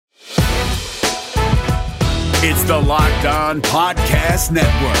It's the Locked On Podcast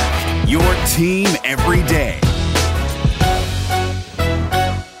Network, your team every day.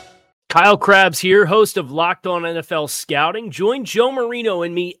 Kyle Krabs here, host of Locked On NFL Scouting. Join Joe Marino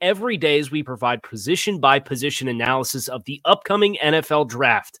and me every day as we provide position-by-position analysis of the upcoming NFL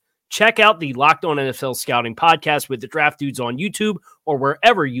Draft. Check out the Locked On NFL Scouting podcast with the Draft Dudes on YouTube or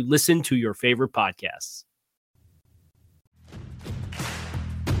wherever you listen to your favorite podcasts.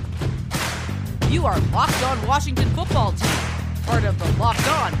 You are Locked On Washington Football Team, part of the Locked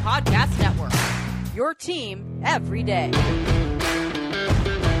On Podcast Network, your team every day.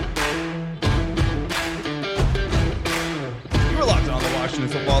 You're locked on the Washington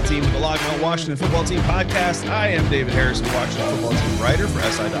Football Team with the Locked On Washington Football Team podcast. I am David Harrison, Washington Football Team writer for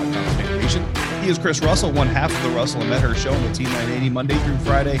SI.com's Fan Nation. He is Chris Russell, one half of the Russell and Medhurst show on the Team 980 Monday through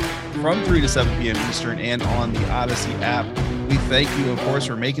Friday from 3 to 7 p.m. Eastern and on the Odyssey app. We thank you, of course,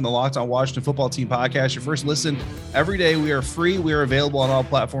 for making the Locked On Washington Football Team podcast your first listen every day. We are free. We are available on all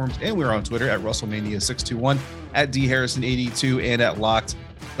platforms, and we're on Twitter at RussellMania621, at DHarrison82, and at Locked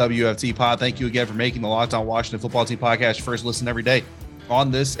WFT Pod. Thank you again for making the Locked On Washington Football Team podcast your first listen every day.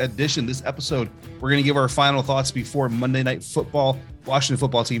 On this episode, we're going to give our final thoughts before Monday Night Football. Washington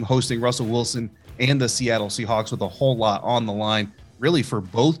Football Team hosting Russell Wilson and the Seattle Seahawks with a whole lot on the line. Really, for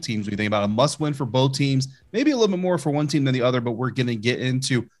both teams, we think about a must-win for both teams, maybe a little bit more for one team than the other, but we're going to get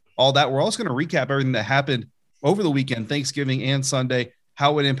into all that. We're also going to recap everything that happened over the weekend, Thanksgiving and Sunday,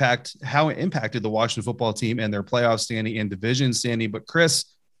 how it impacted the Washington Football Team and their playoff standing and division standing. But Chris,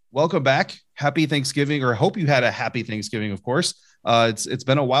 welcome back. Happy Thanksgiving, or I hope you had a happy Thanksgiving, of course. It's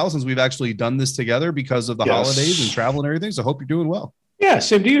been a while since we've actually done this together because of the holidays and travel and everything, so I hope you're doing well. Yeah,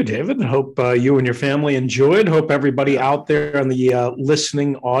 same to you, David. I hope you and your family enjoyed. Hope everybody out there in the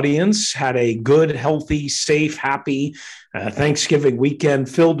listening audience had a good, healthy, safe, happy Thanksgiving weekend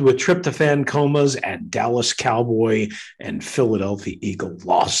filled with tryptophan comas and Dallas Cowboy and Philadelphia Eagle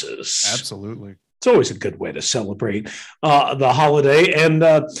losses. Absolutely. It's always a good way to celebrate the holiday. And,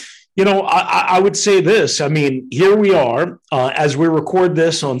 I would say this. I mean, here we are as we record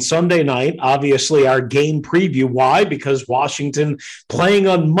this on Sunday night, obviously our game preview. Why? Because Washington playing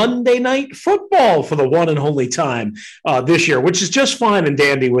on Monday Night Football for the one and only time this year, which is just fine and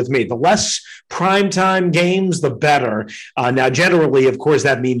dandy with me. The less primetime games, the better. Now, generally, of course,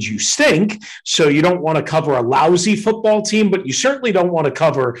 that means you stink. So you don't want to cover a lousy football team, but you certainly don't want to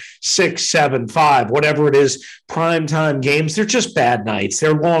cover 6, 7, 5, whatever it is, primetime games. They're just bad nights.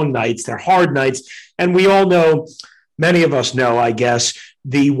 They're long nights. They're hard nights. And we all know, many of us know, I guess,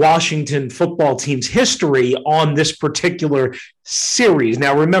 the Washington Football Team's history on this particular series.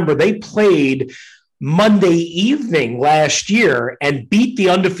 Now, remember, they played Monday evening last year and beat the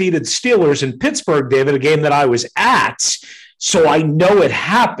undefeated Steelers in Pittsburgh, David, a game that I was at. So I know it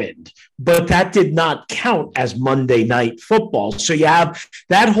happened, but that did not count as Monday Night Football. So you have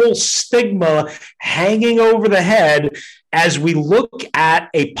that whole stigma hanging over the head as we look at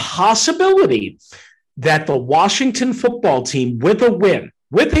a possibility that the Washington Football Team with a win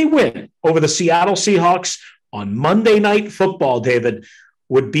over the Seattle Seahawks on Monday Night Football, David,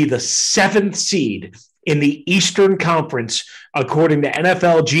 would be the 7th seed in the Eastern Conference, according to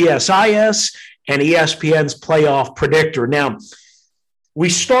NFL GSIS and ESPN's playoff predictor. Now, we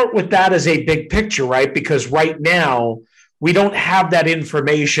start with that as a big picture, right? Because right now, we don't have that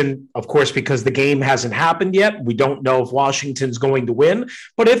information, of course, because the game hasn't happened yet. We don't know if Washington's going to win.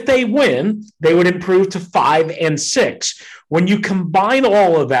 But if they win, they would improve to 5-6. When you combine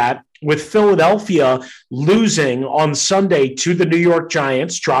all of that with Philadelphia losing on Sunday to the New York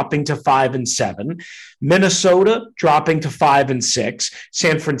Giants, dropping to 5-7, Minnesota dropping to 5-6,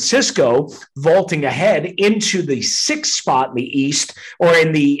 San Francisco vaulting ahead into the 6th spot in the East or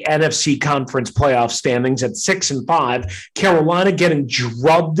in the NFC Conference playoff standings at 6-5, Carolina getting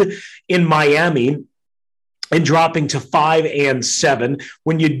drubbed in Miami and dropping to 5-7.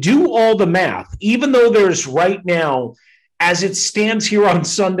 When you do all the math, even though there's right now, as it stands here on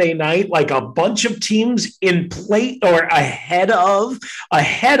Sunday night, like a bunch of teams in play or ahead of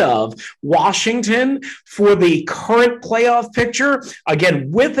Washington for the current playoff picture. Again,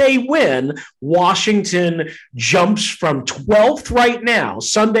 with a win, Washington jumps from 12th right now,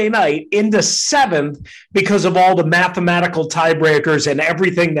 Sunday night, into 7th because of all the mathematical tiebreakers and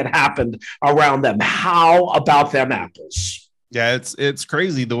everything that happened around them. How about them apples? Yeah, it's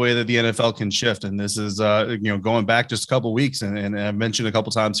crazy the way that the NFL can shift. And this is, going back just a couple of weeks. And I've mentioned a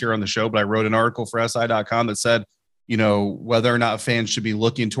couple times here on the show, but I wrote an article for SI.com that said, whether or not fans should be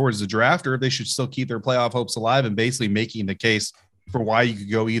looking towards the draft or if they should still keep their playoff hopes alive, and basically making the case for why you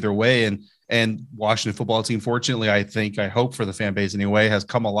could go either way. And Washington Football Team, fortunately, I hope for the fan base anyway, has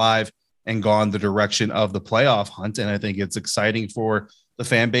come alive and gone the direction of the playoff hunt. And I think it's exciting for the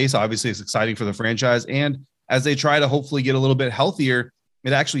fan base. Obviously, it's exciting for the franchise. And as they try to hopefully get a little bit healthier,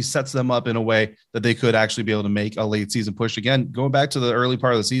 it actually sets them up in a way that they could actually be able to make a late season push. Again, going back to the early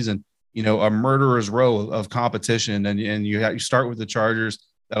part of the season, a murderer's row of competition. And you start with the Chargers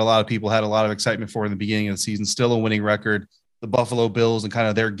that a lot of people had a lot of excitement for in the beginning of the season, still a winning record. The Buffalo Bills and kind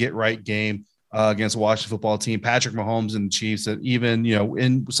of their get right game against the Washington football team, Patrick Mahomes and the Chiefs, that even,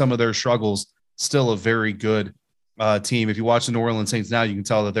 in some of their struggles, still a very good team. If you watch the New Orleans Saints now, you can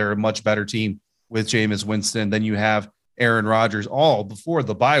tell that they're a much better team with Jameis Winston. Then you have Aaron Rodgers all before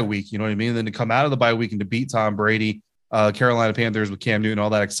the bye week, you know what I mean? And then to come out of the bye week and to beat Tom Brady, Carolina Panthers with Cam Newton, all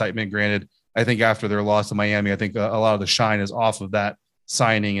that excitement. Granted, I think after their loss to Miami, I think a lot of the shine is off of that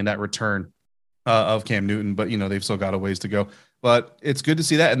signing and that return of Cam Newton, but they've still got a ways to go. But it's good to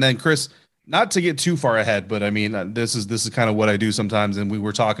see that. And then Chris, not to get too far ahead, but I mean, this is kind of what I do sometimes, and we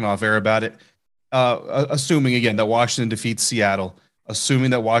were talking off air about it. Assuming again that Washington defeats Seattle,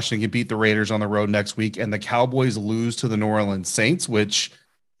 assuming that Washington can beat the Raiders on the road next week, and the Cowboys lose to the New Orleans Saints, which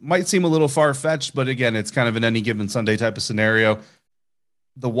might seem a little far-fetched, but again, it's kind of an any given Sunday type of scenario.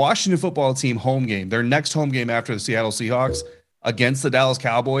 The Washington football team home game, their next home game after the Seattle Seahawks against the Dallas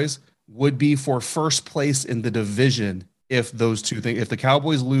Cowboys, would be for first place in the division if those two things, if the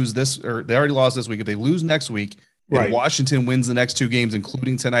Cowboys lose this, or they already lost this week, if they lose next week, right, and Washington wins the next two games,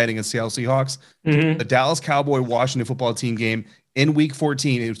 including tonight against Seattle Seahawks, the Dallas Cowboy Washington football team game in week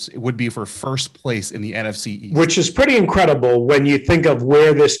 14, it would be for first place in the NFC East. Which is pretty incredible when you think of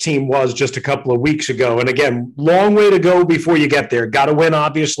where this team was just a couple of weeks ago. And again, long way to go before you get there. Got to win,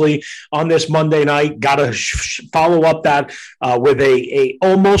 obviously, on this Monday night. Got to follow up that with a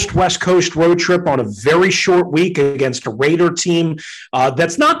almost West Coast road trip on a very short week against a Raider team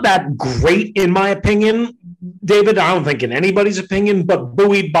that's not that great, in my opinion, David. I don't think in anybody's opinion, but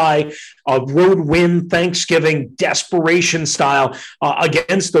buoyed by a road win, Thanksgiving, desperation style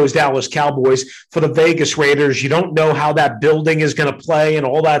against those Dallas Cowboys for the Vegas Raiders. You don't know how that building is going to play and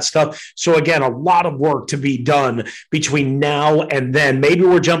all that stuff. So again, a lot of work to be done between now and then. Maybe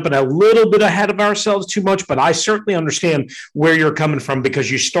we're jumping a little bit ahead of ourselves too much, but I certainly understand where you're coming from,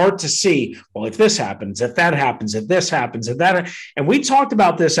 because you start to see, well, if this happens, if that happens, if this happens, if that, and we talked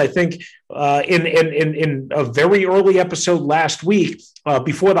about this, I think, in a very early episode last week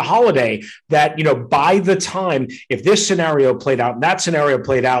before the holiday, that, by the time, if this scenario played out and that scenario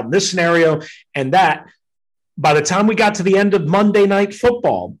played out and this scenario and that, by the time we got to the end of Monday Night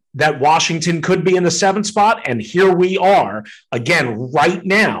Football, that Washington could be in the 7th spot. And here we are again, right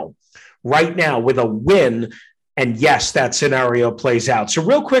now with a win. And yes, that scenario plays out. So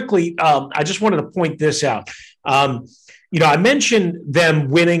real quickly, I just wanted to point this out. I mentioned them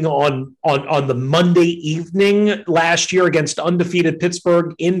winning on the Monday evening last year against undefeated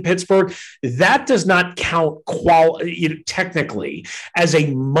Pittsburgh in Pittsburgh. That does not count technically as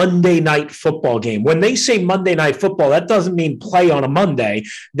a Monday Night Football game. When they say Monday Night Football, that doesn't mean play on a Monday.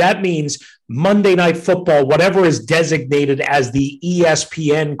 That means Monday Night Football, whatever is designated as the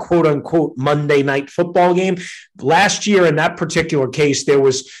ESPN quote-unquote Monday Night Football game. Last year, in that particular case, there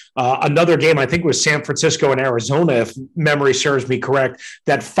was another game, I think it was San Francisco and Arizona, if memory serves me correct,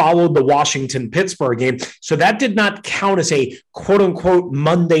 that followed the Washington-Pittsburgh game. So that did not count as a quote-unquote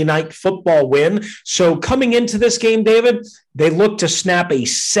Monday Night Football win. So coming into this game, David, they look to snap a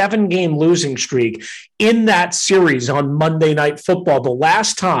 7-game losing streak in that series on Monday Night Football. The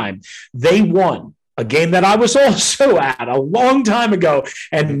last time they won, a game that I was also at a long time ago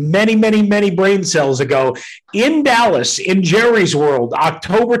and many, many, many brain cells ago, in Dallas, in Jerry's World,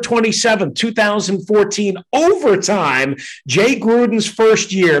 October 27, 2014, overtime, Jay Gruden's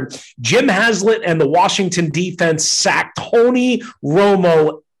first year, Jim Haslett and the Washington defense sacked Tony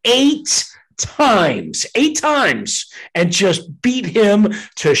Romo 8 times, and just beat him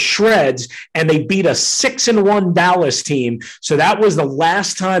to shreds. And they beat a 6-1 Dallas team. So that was the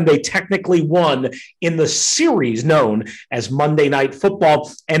last time they technically won in the series known as Monday Night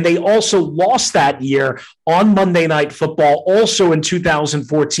Football. And they also lost that year on Monday Night Football, also in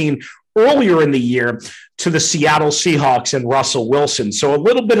 2014, earlier in the year, to the Seattle Seahawks and Russell Wilson. So a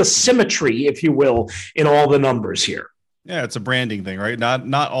little bit of symmetry, if you will, in all the numbers here. Yeah, it's a branding thing, right?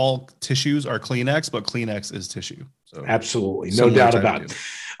 Not all tissues are Kleenex, but Kleenex is tissue. So absolutely, no doubt about it.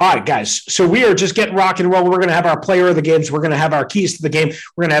 All right, guys. So we are just getting rock and roll. We're going to have our player of the games. We're going to have our keys to the game.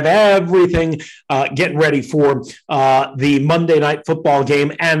 We're going to have everything getting ready for the Monday Night Football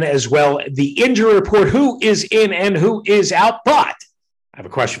game, and as well the injury report, who is in and who is out. But I have a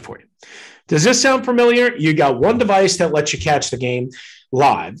question for you. Does this sound familiar? You got one device that lets you catch the game.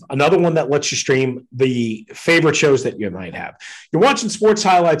 Live, another one that lets you stream the favorite shows that you might have. You're watching sports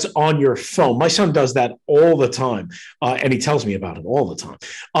highlights on your phone. My son does that all the time, and he tells me about it all the time.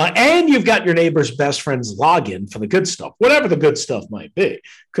 And you've got your neighbor's best friend's login for the good stuff, whatever the good stuff might be.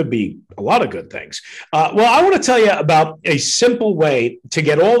 Could be a lot of good things. Well, I want to tell you about a simple way to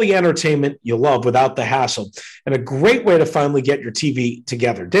get all the entertainment you love without the hassle, and a great way to finally get your TV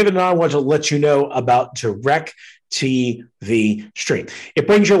together. David and I want to let you know about Direct TV Stream. It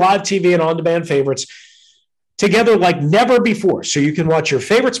brings your live TV and on-demand favorites together like never before, so you can watch your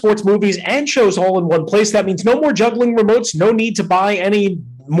favorite sports, movies, and shows all in one place. That means no more juggling remotes, no need to buy any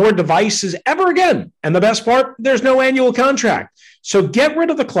more devices ever again. And the best part, there's no annual contract. So get rid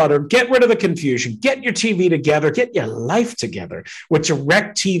of the clutter, get rid of the confusion, get your TV together, get your life together with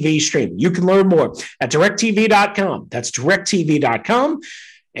Direct TV Stream. You can learn more at directtv.com. That's directtv.com.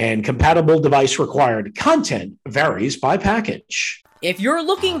 And compatible device required. Content varies by package. If you're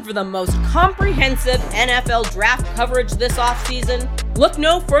looking for the most comprehensive NFL draft coverage this offseason, look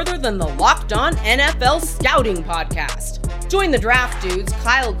no further than the Locked On NFL Scouting Podcast. Join the draft dudes,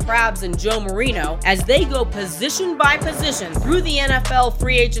 Kyle Krabs and Joe Marino, as they go position by position through the NFL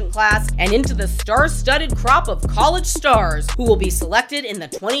free agent class and into the star-studded crop of college stars who will be selected in the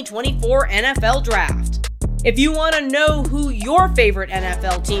 2024 NFL Draft. If you want to know who your favorite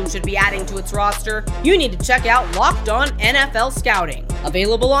NFL team should be adding to its roster, you need to check out Locked On NFL Scouting,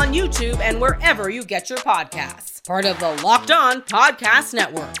 available on YouTube and wherever you get your podcasts. Part of the Locked On Podcast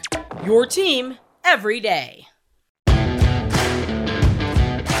Network, your team every day. All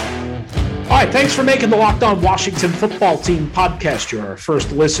right, thanks for making the Locked On Washington Football Team podcast your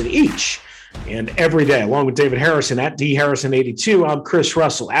first listen each and every day, along with David Harrison at DHarrison82. I'm Chris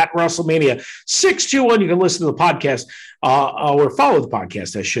Russell at WrestleMania621. You can listen to the podcast or follow the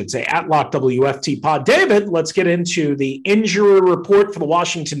podcast, I should say, at LockWFT Pod. David, let's get into the injury report for the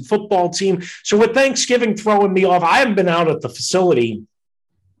Washington Football Team. So with Thanksgiving throwing me off, I haven't been out at the facility.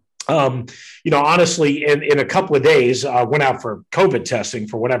 Honestly, in a couple of days, went out for COVID testing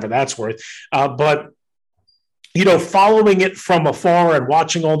for whatever that's worth. But following it from afar and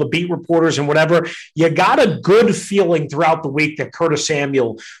watching all the beat reporters and whatever, you got a good feeling throughout the week that Curtis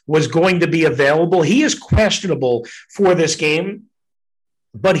Samuel was going to be available. He is questionable for this game,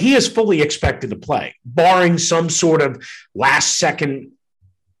 but he is fully expected to play, barring some sort of last-second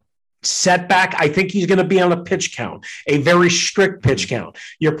setback. I think he's going to be on a pitch count, a very strict pitch count.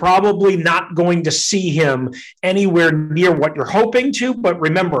 You're probably not going to see him anywhere near what you're hoping to, but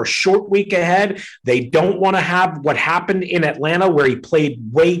remember, a short week ahead. They don't want to have what happened in Atlanta where he played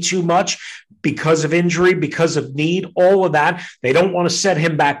way too much because of injury, because of need, all of that. They don't want to set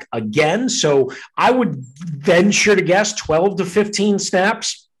him back again. So I would venture to guess 12 to 15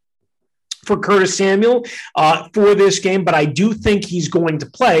 snaps for Curtis Samuel for this game, but I do think he's going to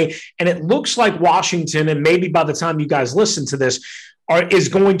play. And it looks like Washington, and maybe by the time you guys listen to this, is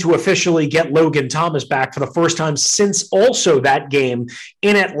going to officially get Logan Thomas back for the first time since also that game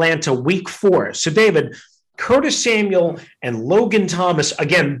in Atlanta week 4. So, David, Curtis Samuel and Logan Thomas,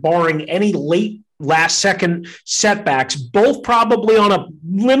 again, barring any last-second setbacks, both probably on a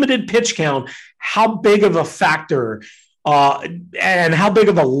limited pitch count. How big of a factor and how big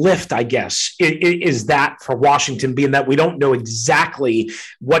of a lift, I guess, is that for Washington, being that we don't know exactly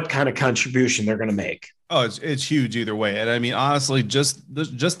what kind of contribution they're going to make? Oh, it's huge either way. And I mean, honestly, just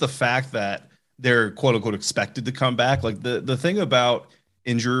the fact that they're quote unquote expected to come back. Like the thing about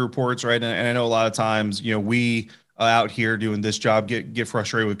injury reports, right? And I know a lot of times, we out here doing this job get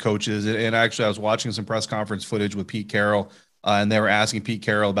frustrated with coaches. And actually, I was watching some press conference footage with Pete Carroll, and they were asking Pete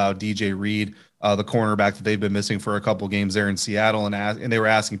Carroll about DJ Reed, the cornerback that they've been missing for a couple games there in Seattle, and they were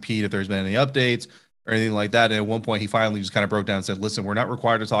asking Pete if there's been any updates or anything like that. And at one point, he finally just kind of broke down and said, listen, we're not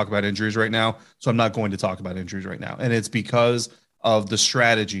required to talk about injuries right now, so I'm not going to talk about injuries right now. And it's because of the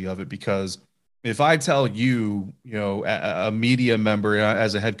strategy of it, because if I tell you, a media member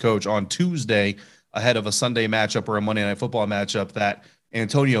as a head coach on Tuesday ahead of a Sunday matchup or a Monday Night Football matchup that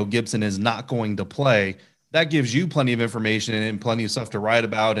Antonio Gibson is not going to play, that gives you plenty of information and plenty of stuff to write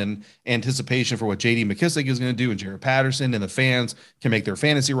about and anticipation for what J.D. McKissick is going to do, and Jared Patterson, and the fans can make their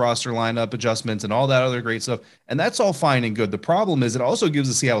fantasy roster lineup adjustments and all that other great stuff. And that's all fine and good. The problem is it also gives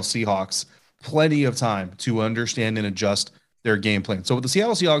the Seattle Seahawks plenty of time to understand and adjust their game plan. So what the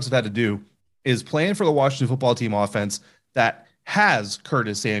Seattle Seahawks have had to do is plan for the Washington Football Team offense that has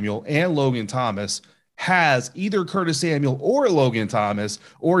Curtis Samuel and Logan Thomas, has either Curtis Samuel or Logan Thomas,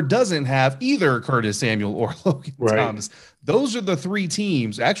 or doesn't have either Curtis Samuel or Logan Thomas. Those are the 3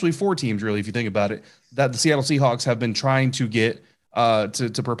 teams, actually 4 teams, really, if you think about it, that the Seattle Seahawks have been trying to get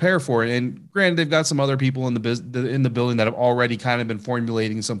to prepare for it. And granted, they've got some other people in the building that have already kind of been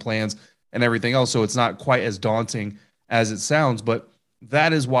formulating some plans and everything else, so it's not quite as daunting as it sounds. But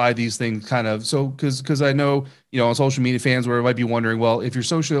that is why these things kind of because I know, on social media, fans where might be wondering, well, if you're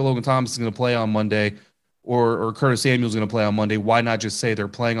so sure that Logan Thomas is going to play on Monday or Curtis Samuel's going to play on Monday, why not just say they're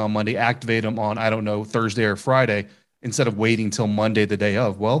playing on Monday, activate them on, I don't know, Thursday or Friday instead of waiting till Monday the day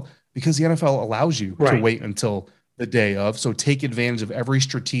of? Well, because the NFL allows you to wait until the day of. So take advantage of every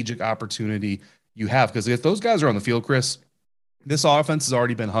strategic opportunity you have, because if those guys are on the field, Chris, this offense has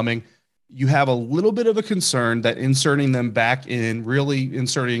already been humming. You have a little bit of a concern that inserting them back in, really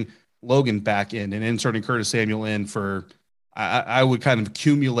inserting Logan back in and inserting Curtis Samuel in for, I would kind of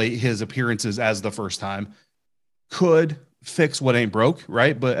accumulate his appearances as the first time, could fix what ain't broke,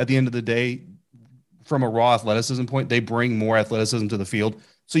 right? But at the end of the day, from a raw athleticism point, they bring more athleticism to the field.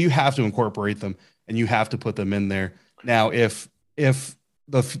 So you have to incorporate them and you have to put them in there. Now, if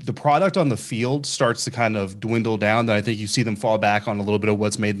the product on the field starts to kind of dwindle down, then I think you see them fall back on a little bit of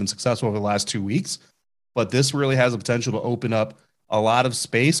what's made them successful over the last 2 weeks. But this really has the potential to open up a lot of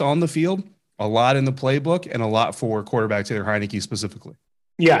space on the field, a lot in the playbook, and a lot for quarterback Taylor Heineke specifically.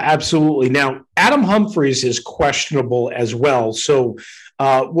 Yeah, absolutely. Now, Adam Humphries is questionable as well. So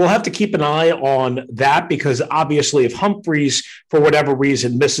we'll have to keep an eye on that, because obviously if Humphries, for whatever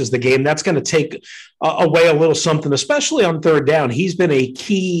reason, misses the game, that's going to take away a little something, especially on third down. He's been a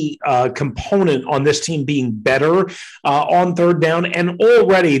key component on this team being better on third down. And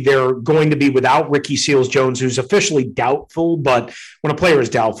already they're going to be without Ricky Seals-Jones, who's officially doubtful. But when a player is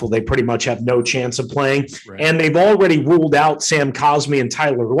doubtful, they pretty much have no chance of playing. Right. And they've already ruled out Sam Cosmi and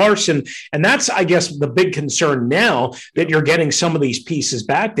Tyler Larson. And that's, I guess, the big concern now that you're getting some of these pieces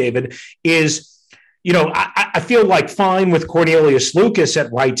back, David, is, I feel like fine with Cornelius Lucas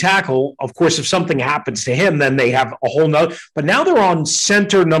at right tackle. Of course, if something happens to him, then they have a whole nother. But now they're on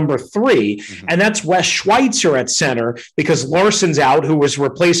center number 3, and that's Wes Schweitzer at center, because Larson's out, who was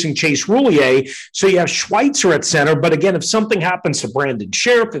replacing Chase Roulier. So you have Schweitzer at center. But again, if something happens to Brandon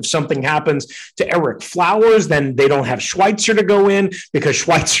Sheriff, if something happens to Eric Flowers, then they don't have Schweitzer to go in because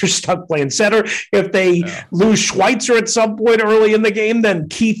Schweitzer's stuck playing center. If they lose Schweitzer at some point early in the game, then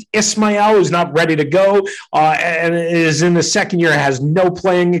Keith Ismail, who's not ready to go and is in the second year, has no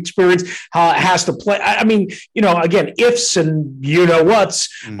playing experience, has to play. I mean, again, ifs and what's,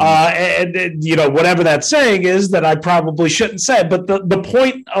 and whatever that saying is that I probably shouldn't say. But the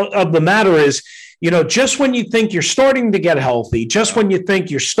point of the matter is, just when you think you're starting to get healthy, just when you think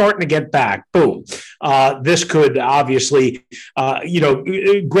you're starting to get back, boom, this could obviously,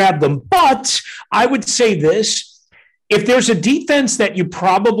 grab them. But I would say this. If there's a defense that you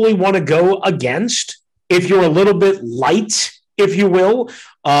probably want to go against, if you're a little bit light, if you will,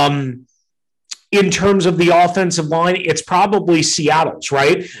 in terms of the offensive line, it's probably Seattle's,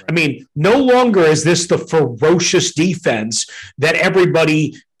 right? I mean, no longer is this the ferocious defense that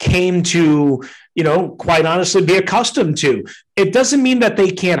everybody came to, quite honestly, be accustomed to. It doesn't mean that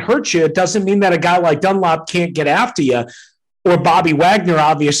they can't hurt you. It doesn't mean that a guy like Dunlop can't get after you, or Bobby Wagner,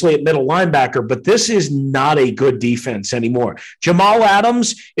 obviously, at middle linebacker, but this is not a good defense anymore. Jamal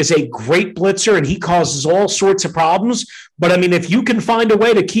Adams is a great blitzer, and he causes all sorts of problems. But, I mean, if you can find a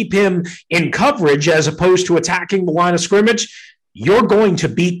way to keep him in coverage as opposed to attacking the line of scrimmage, you're going to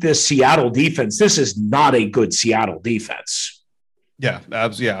beat this Seattle defense. This is not a good Seattle defense. Yeah,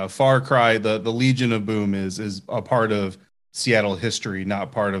 a far cry. The Legion of Boom is a part of Seattle history,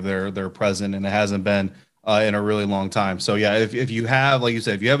 not part of their present, and it hasn't been in a really long time. So yeah, if you have, like you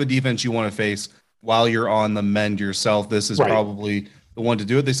said, if you have a defense you want to face while you're on the mend yourself, this is probably the one to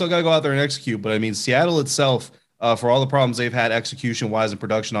do it. They still got to go out there and execute. But I mean, Seattle itself, for all the problems they've had execution wise and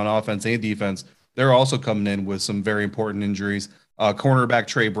production on offense and defense, they're also coming in with some very important injuries. Cornerback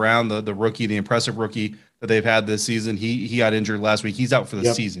Trey Brown, the rookie, the impressive rookie that they've had this season, he got injured last week. He's out for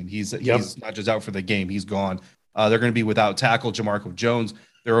the season. He's not just out for the game. He's gone. They're going to be without tackle Jamarco Jones.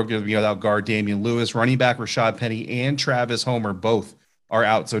 They're going to be without guard Damian Lewis, running back Rashad Penny, and Travis Homer. Both are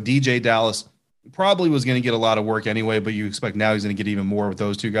out. So DJ Dallas probably was going to get a lot of work anyway, but you expect now he's going to get even more with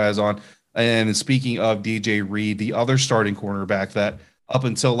those two guys on. And speaking of DJ Reed, the other starting cornerback that up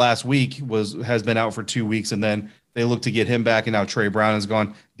until last week has been out for 2 weeks, and then they look to get him back, and now Trey Brown is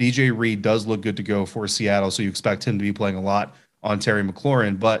gone. DJ Reed does look good to go for Seattle, so you expect him to be playing a lot on Terry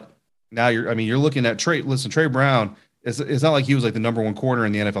McLaurin. But now you're looking at Trey. Listen, Trey Brown. It's not like he was like the number one corner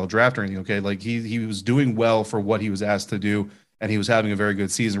in the NFL draft or anything. Okay, like he was doing well for what he was asked to do, and he was having a very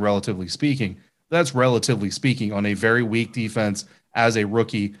good season, relatively speaking. That's relatively speaking on a very weak defense as a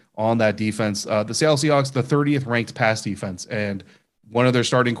rookie on that defense. The Seattle Seahawks, the 30th ranked pass defense, and one of their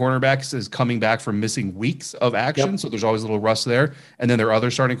starting cornerbacks is coming back from missing weeks of action. So there's always a little rust there. And then their other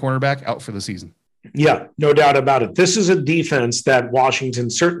starting cornerback out for the season. Yeah, no doubt about it. This is a defense that Washington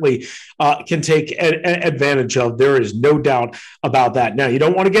certainly can take advantage of. There is no doubt about that. Now, you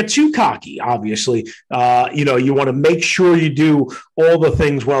don't want to get too cocky, obviously. You want to make sure you do all the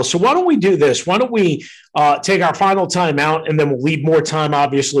things well. So why don't we do this? Why don't we take our final time out, and then we'll leave more time,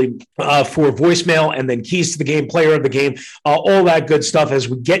 obviously, for voicemail and then keys to the game, player of the game, all that good stuff as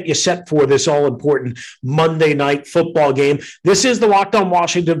we get you set for this all-important Monday night football game. This is the Locked On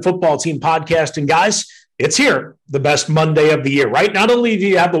Washington Football Team podcast, and guys, it's here, the best Monday of the year, right? Not only do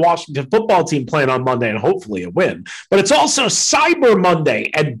you have the Washington Football Team playing on Monday and hopefully a win, but it's also Cyber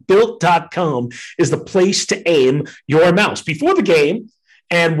Monday, and Built.com is the place to aim your mouse. Before the game,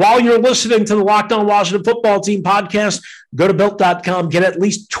 and while you're listening to the Locked On Washington Football Team podcast, go to Built.com, get at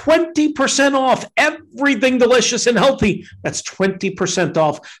least 20% off everything delicious and healthy. That's 20%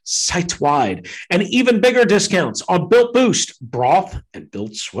 off site-wide. And even bigger discounts on Built Boost, broth, and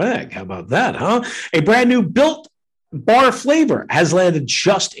Built Swag. How about that, huh? A brand new Built bar flavor has landed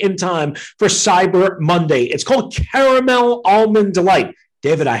just in time for Cyber Monday. It's called Caramel Almond Delight.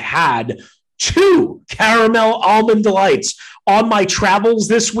 David, I had 2 Caramel Almond Delights on my travels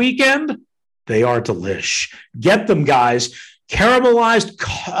this weekend. They are delish. Get them, guys. Caramelized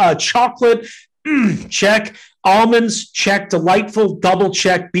chocolate, check. Almonds, check. Delightful, double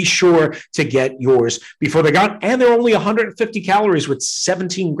check. Be sure to get yours before they're gone. And they're only 150 calories with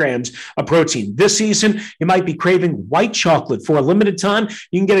 17 grams of protein. This season, you might be craving white chocolate. For a limited time,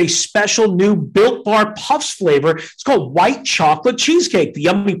 you can get a special new Built Bar Puffs flavor. It's called White Chocolate Cheesecake, the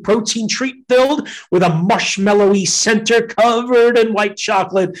yummy protein treat filled with a marshmallowy center covered in white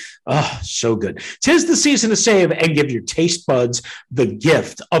chocolate. Oh, so good. 'Tis the season to save and give your taste buds the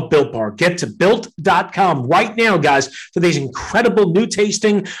gift of Built Bar. Get to Built.com right now, guys, for these incredible new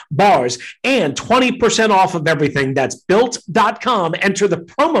tasting bars and 20% off of everything. That's Built.com. Enter the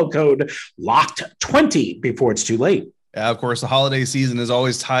promo code LOCKED20 before it's too late. Yeah, of course, the holiday season is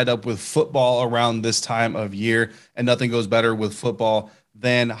always tied up with football around this time of year, and nothing goes better with football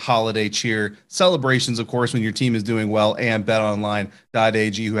than holiday cheer. Celebrations, of course, when your team is doing well, and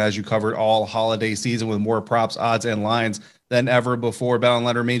BetOnline.ag, who has you covered all holiday season with more props, odds, and lines than ever before.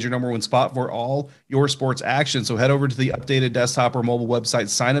 BetOnline remains your number one spot for all your sports action. So head over to the updated desktop or mobile website,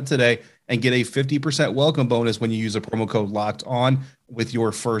 sign up today, and get a 50% welcome bonus when you use a promo code Locked On with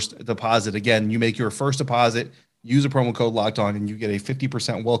your first deposit. Again, you make your first deposit, use a promo code Locked On, and you get a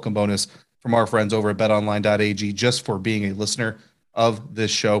 50% welcome bonus from our friends over at BetOnline.ag just for being a listener of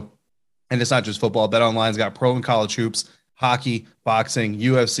this show. And it's not just football. BetOnline's got pro and college hoops, hockey, boxing,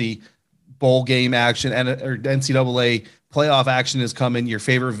 UFC, bowl game action, and NCAA playoff action is coming. Your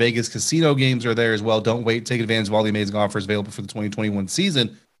favorite Vegas casino games are there as well. Don't wait. Take advantage of all the amazing offers available for the 2021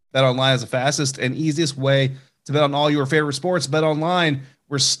 season. BetOnline is the fastest and easiest way to bet on all your favorite sports. BetOnline,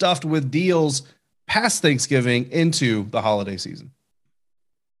 we're stuffed with deals past Thanksgiving into the holiday season.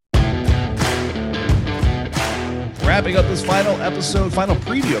 Wrapping up this final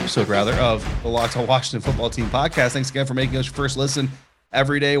preview episode, of the Locked On Washington Football Team podcast. Thanks again for making us your first listen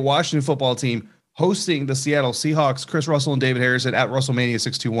every day. Washington Football Team hosting the Seattle Seahawks. Chris Russell and David Harrison at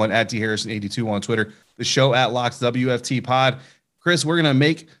WrestleMania621, at DHarrison82 on Twitter. The show at Locks WFT Pod. Chris, we're going to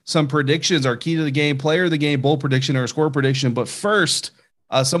make some predictions, our key to the game, player of the game, bowl prediction, or score prediction. But first,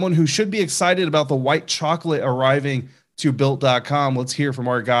 someone who should be excited about the white chocolate arriving to Built.com. Let's hear from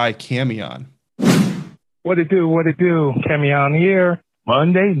our guy, Camion. What it do? Camion here.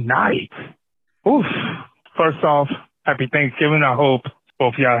 Monday night. Oof. First off, happy Thanksgiving. I hope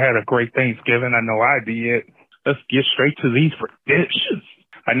both of y'all had a great Thanksgiving. I know I did. Let's get straight to these predictions.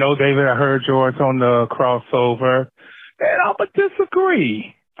 I know, David, I heard yours on the crossover, and I'm going to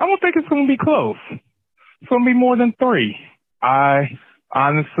disagree. I don't think it's going to be close. It's going to be more than 3. I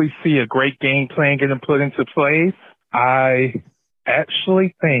honestly see a great game plan getting put into place. I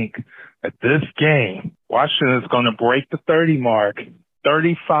actually think that this game, Washington is going to break the 30 mark.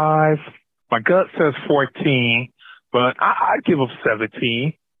 35. My gut says 14, but I'd give up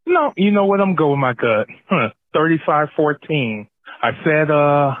 17. No, you know what? I'm going with my gut. 35-14. I said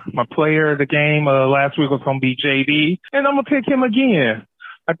my player of the game last week was going to be JD, and I'm going to pick him again.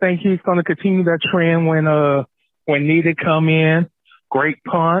 I think he's going to continue that trend when needed come in. Great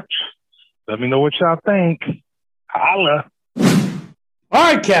punch. Let me know what y'all think. Holla. All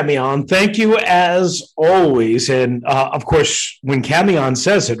right, Camion, thank you as always. And, of course, when Camion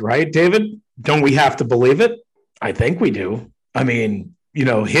says it, right, David, don't we have to believe it? I think we do. I mean,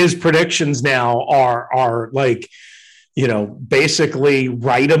 his predictions now are like basically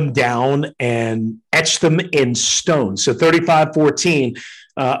write them down and etch them in stone. So 35-14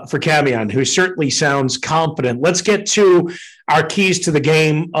 for Camion, who certainly sounds confident. Let's get to our keys to the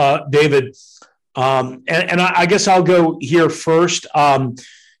game, David. And I guess I'll go here first.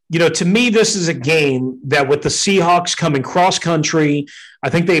 To me, this is a game that with the Seahawks coming cross-country, I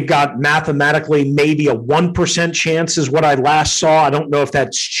think they've got mathematically maybe a 1% chance is what I last saw. I don't know if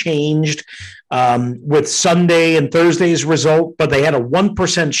that's changed with Sunday and Thursday's result, but they had a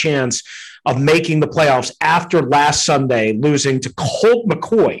 1% chance of making the playoffs after last Sunday losing to Colt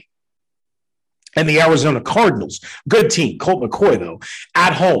McCoy and the Arizona Cardinals. Good team, Colt McCoy, though,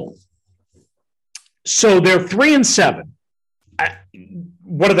 at home. So they're 3-7.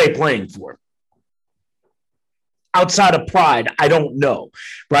 What are they playing for? Outside of pride, I don't know,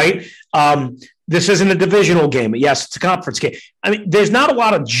 right? This isn't a divisional game. Yes, it's a conference game. I mean, there's not a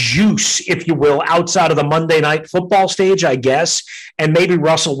lot of juice, if you will, outside of the Monday Night Football stage, I guess, and maybe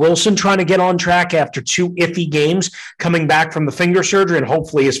Russell Wilson trying to get on track after 2 iffy games coming back from the finger surgery, and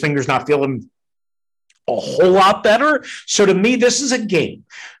hopefully his finger's not feeling a whole lot better. So to me, this is a game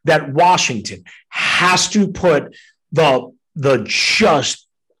that Washington has to put the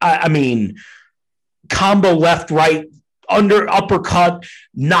combo left, right, under, uppercut,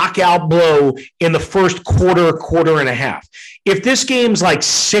 knockout blow in the first quarter and a half. If this game's like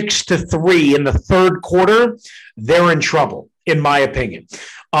 6-3 in the third quarter, they're in trouble, in my opinion.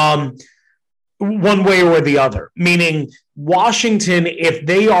 One way or the other, meaning Washington, if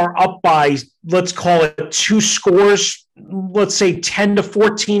they are up by, let's call it 2 scores, let's say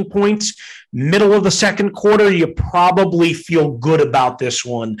 10-14 points, middle of the second quarter, you probably feel good about this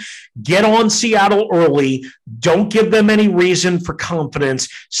one. Get on Seattle early. Don't give them any reason for confidence.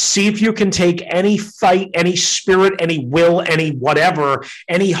 See if you can take any fight, any spirit, any will, any whatever,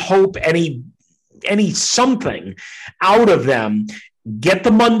 any hope, any something out of them. Get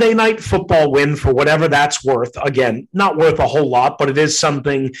the Monday Night Football win for whatever that's worth. Again, not worth a whole lot, but it is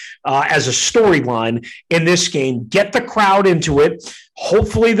something as a storyline in this game. Get the crowd into it.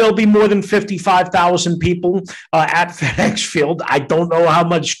 Hopefully there'll be more than 55,000 people at FedEx Field. I don't know how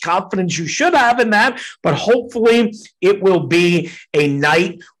much confidence you should have in that, but hopefully it will be a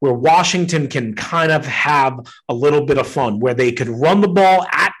night where Washington can kind of have a little bit of fun, where they could run the ball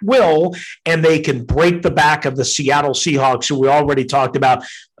at will and they can break the back of the Seattle Seahawks, who we already talked about,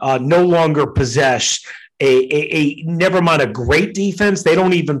 no longer possess a never mind a great defense. They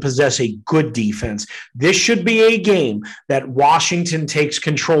don't even possess a good defense. This should be a game that Washington takes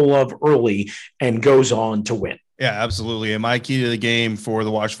control of early and goes on to win. Yeah, absolutely. And my key to the game for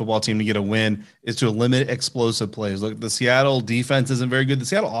the Washington football team to get a win is to limit explosive plays. Look, the Seattle defense isn't very good. The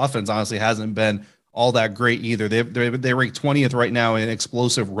Seattle offense honestly hasn't been all that great either. They rank 20th right now in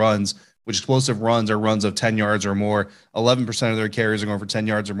explosive runs, which explosive runs are runs of 10 yards or more. 11% of their carries are going for 10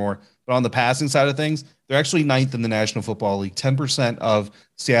 yards or more. But on the passing side of things, they're actually 9th in the National Football League. 10% of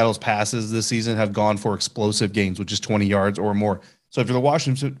Seattle's passes this season have gone for explosive gains, which is 20 yards or more. So if you're the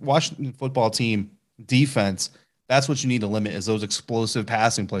Washington football team defense, that's what you need to limit, is those explosive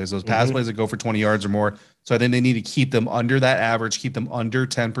passing plays, those pass plays that go for 20 yards or more. So I think they need to keep them under that average, keep them under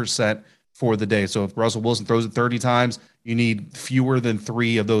 10% for the day. So if Russell Wilson throws it 30 times, you need fewer than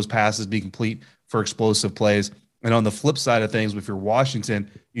 3 of those passes be complete for explosive plays. And on the flip side of things, if you're Washington,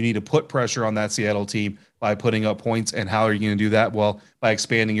 you need to put pressure on that Seattle team by putting up points. And how are you going to do that? Well, by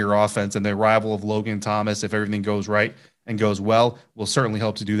expanding your offense. And the arrival of Logan Thomas, if everything goes right and goes well, will certainly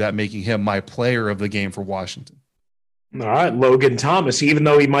help to do that, making him my player of the game for Washington. All right, Logan Thomas, even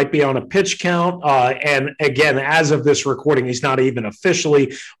though he might be on a pitch count, and again, as of this recording, he's not even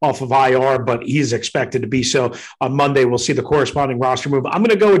officially off of IR, but he's expected to be so on Monday. We'll see the corresponding roster move. I'm going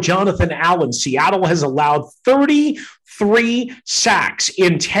to go with Jonathan Allen. Seattle has allowed 33 sacks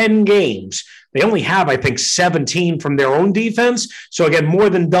in 10 games. They only have, I think, 17 from their own defense. So, again, more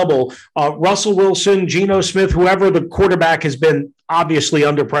than double. Russell Wilson, Geno Smith, whoever the quarterback has been obviously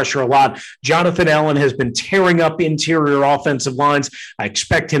under pressure a lot. Jonathan Allen has been tearing up interior offensive lines. I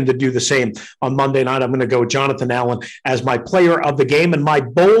expect him to do the same on Monday night. I'm going to go with Jonathan Allen as my player of the game. And my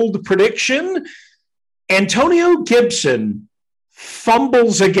bold prediction, Antonio Gibson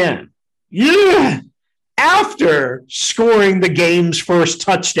fumbles again. Yeah. After scoring the game's first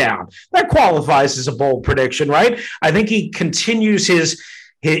touchdown. That qualifies as a bold prediction, right? I think he continues his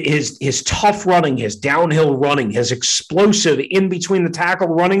his tough running, his downhill running, his explosive in between the tackle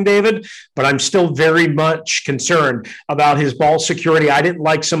running, David, but I'm still very much concerned about his ball security. I didn't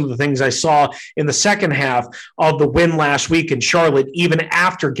like some of the things I saw in the second half of the win last week in Charlotte, even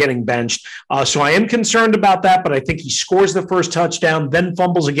after getting benched. So I am concerned about that, but I think he scores the first touchdown, then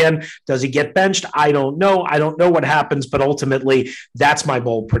fumbles again. Does he get benched? I don't know. I don't know what happens, but ultimately that's my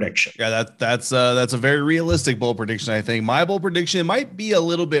bold prediction. Yeah, that's a very realistic bold prediction, I think. My bold prediction might be a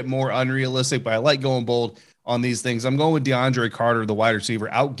little bit more unrealistic, but I like going bold on these things. I'm going with DeAndre Carter, the wide receiver,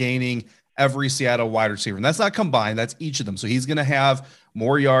 outgaining every Seattle wide receiver. And that's not combined, that's each of them. So he's going to have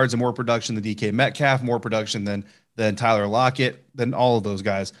more yards and more production than DK Metcalf, more production than Tyler Lockett, than all of those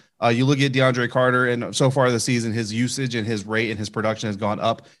guys. You look at DeAndre Carter, and so far this season, his usage and his rate and his production has gone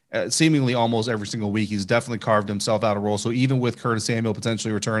up seemingly almost every single week. He's definitely carved himself out a role. So even with Curtis Samuel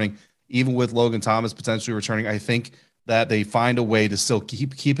potentially returning, even with Logan Thomas potentially returning, I think that they find a way to still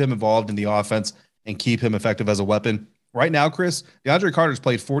keep him involved in the offense and keep him effective as a weapon. Right now, Chris, DeAndre Carter's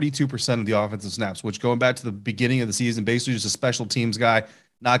played 42% of the offensive snaps, which going back to the beginning of the season, basically just a special teams guy,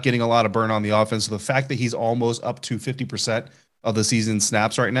 not getting a lot of burn on the offense. So the fact that he's almost up to 50% of the season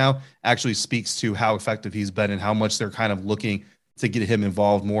snaps right now actually speaks to how effective he's been and how much they're kind of looking to get him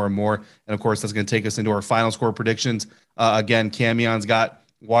involved more and more. And of course, that's going to take us into our final score predictions. Again, Camion's got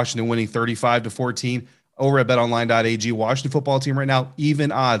Washington winning 35-14 over at betonline.ag. Washington football team right now,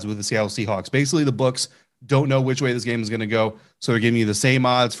 even odds with the Seattle Seahawks. Basically, the books don't know which way this game is going to go. So they're giving you the same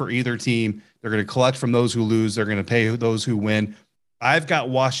odds for either team. They're going to collect from those who lose. They're going to pay those who win. I've got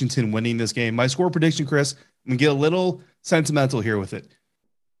Washington winning this game. My score prediction, Chris, I'm going to get a little sentimental here with it.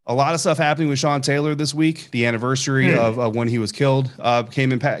 A lot of stuff happening with Sean Taylor this week. The anniversary of when he was killed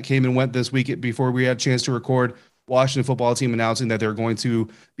came and went this week before we had a chance to record. Washington football team announcing that they're going to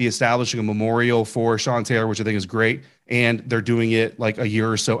be establishing a memorial for Sean Taylor, which I think is great. And they're doing it like a year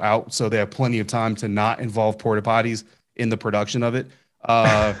or so out. So they have plenty of time to not involve porta potties in the production of it.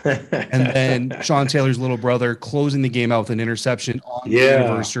 And then Sean Taylor's little brother closing the game out with an interception on the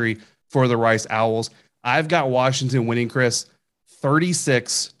anniversary for the Rice Owls. I've got Washington winning, Chris,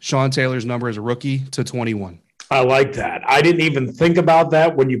 36. Sean Taylor's number as a rookie to 21. I like that. I didn't even think about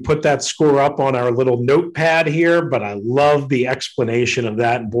that when you put that score up on our little notepad here, but I love the explanation of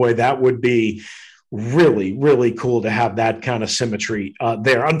that. And boy, that would be really, really cool to have that kind of symmetry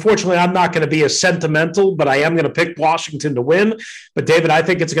there. Unfortunately, I'm not going to be as sentimental, but I am going to pick Washington to win. But David, I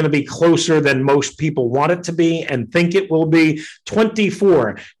think it's going to be closer than most people want it to be and think it will be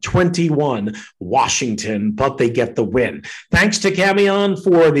 24-21 Washington, but they get the win. Thanks to Camion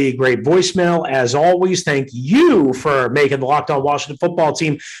for the great voicemail. As always, thank you for making the Locked On Washington Football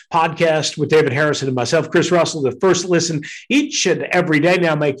Team podcast with David Harrison and myself, Chris Russell, the first listen each and every day.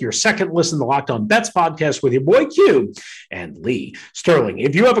 Now make your second listen to Locked On Bets podcast with your boy Q and Lee Sterling.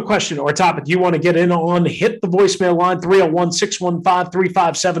 If you have a question or a topic you want to get in on, hit the voicemail line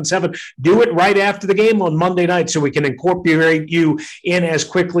 301-615-3577. Do it right after the game on Monday night so we can incorporate you in as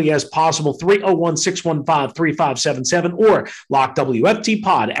quickly as possible. 301-615-3577 or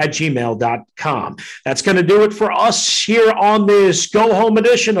lockWFTpod@gmail.com. That's going to do it for us here on this go-home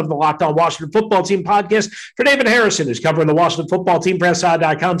edition of the Locked On Washington Football Team podcast. For David Harrison, who's covering the Washington Football Team for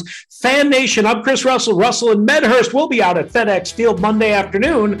SI.com's Fan Nation, I'm Chris Russell. Russell and Medhurst will be out at FedEx Field Monday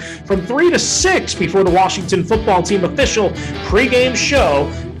afternoon from 3 to 6 before the Washington Football Team official pregame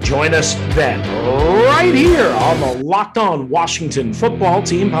show. Join us then, right here on the Locked On Washington Football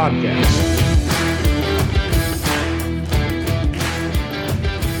Team podcast.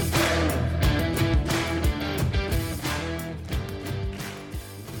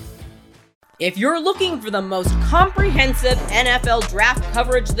 If you're looking for the most comprehensive NFL draft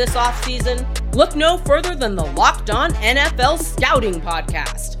coverage this offseason, look no further than the Locked On NFL Scouting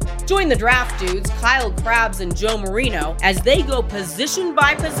podcast. Join the draft dudes, Kyle Krabs and Joe Marino, as they go position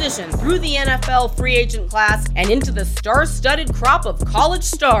by position through the NFL free agent class and into the star-studded crop of college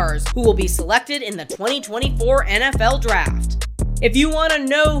stars who will be selected in the 2024 NFL Draft. If you want to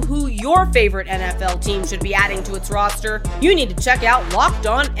know who your favorite NFL team should be adding to its roster, you need to check out Locked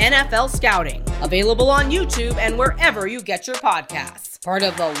On NFL Scouting, available on YouTube and wherever you get your podcasts. Part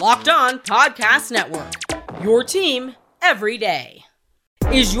of the Locked On Podcast Network, your team every day.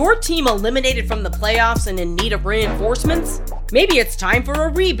 Is your team eliminated from the playoffs and in need of reinforcements? Maybe it's time for a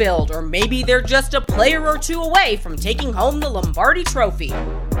rebuild, or maybe they're just a player or two away from taking home the Lombardi Trophy.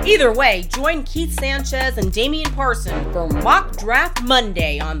 Either way, join Keith Sanchez and Damian Parson for Mock Draft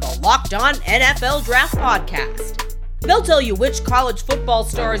Monday on the Locked On NFL Draft Podcast. They'll tell you which college football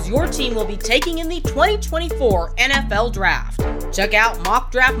stars your team will be taking in the 2024 NFL Draft. Check out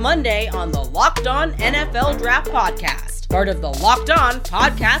Mock Draft Monday on the Locked On NFL Draft Podcast, part of the Locked On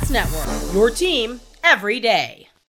Podcast Network, your team every day.